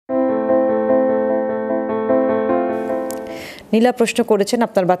নীলা প্রশ্ন করেছেন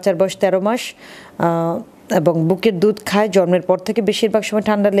আপনার বাচ্চার বয়স 13 মাস এবং বুকের দুধ খায়, জন্মের পর থেকে বেশিরভাগ সময়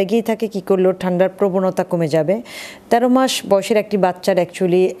ঠান্ডা লেগেই থাকে, কি করলে ঠান্ডার প্রবণতা কমে যাবে? 13 মাস বয়সের একটি বাচ্চার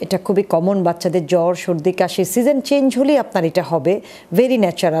অ্যাকচুয়ালি এটা খুবই কমন, বাচ্চাদের জ্বর সর্দি কাশি সিজন চেঞ্জ হলেই আপনার এটা হবে, ভেরি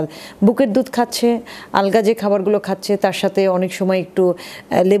ন্যাচারাল। বুকের দুধ খাচ্ছে, আলগা যে খাবারগুলো খাচ্ছে তার সাথে অনেক সময় একটু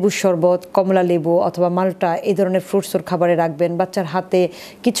লেবুর শরবত, কমলা লেবু অথবা মাল্টা এই ধরনের ফ্রুটসের খাবারে রাখবেন, বাচ্চার হাতে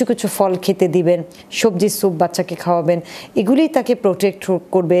কিছু কিছু ফল খেতে দিবেন, সবজি স্যুপ বাচ্চাকে খাওয়াবেন, এগুলিই তাকে প্রোটেক্ট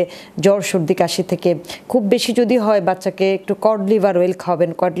করবে জ্বর সর্দি কাশি থেকে। খুব বেশি যদি হয় বাচ্চাকে একটু কড লিভার অয়েল খাওয়াবেন,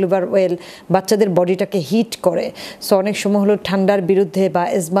 কড লিভার অয়েল বাচ্চাদের বডিটাকে হিট করে, সো অনেক সময় হলো ঠান্ডার বিরুদ্ধে বা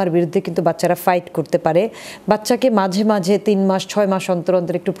এজমার বিরুদ্ধে কিন্তু বাচ্চারা ফাইট করতে পারে। বাচ্চাকে মাঝে মাঝে 3 মাস 6 মাস অন্তর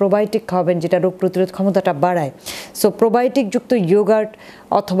অন্তর একটু প্রোবায়োটিক খাওয়াবেন যেটা রোগ প্রতিরোধ ক্ষমতাটা বাড়ায়। সো প্রোবায়োটিক যুক্ত ইয়োগার্ট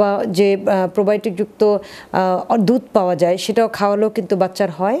অথবা যে প্রোবায়োটিক যুক্ত দুধ পাওয়া যায় সেটাও খাওয়ালেও কিন্তু বাচ্চার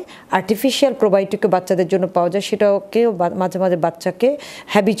হয়। আর্টিফিশিয়াল প্রোবায়োটিকও বাচ্চাদের জন্য পাওয়া যায়, সেটাকেও মাঝে মাঝে বাচ্চাকে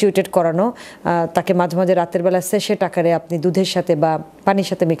হ্যাবিচুয়েটেড করানো, তাকে মাঝে মাঝে রাতের বেলা সেশেট আকারে আপনি দুধের সাথে বা পানির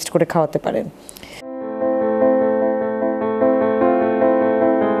সাথে মিক্সড করে খাওয়াতে পারেন।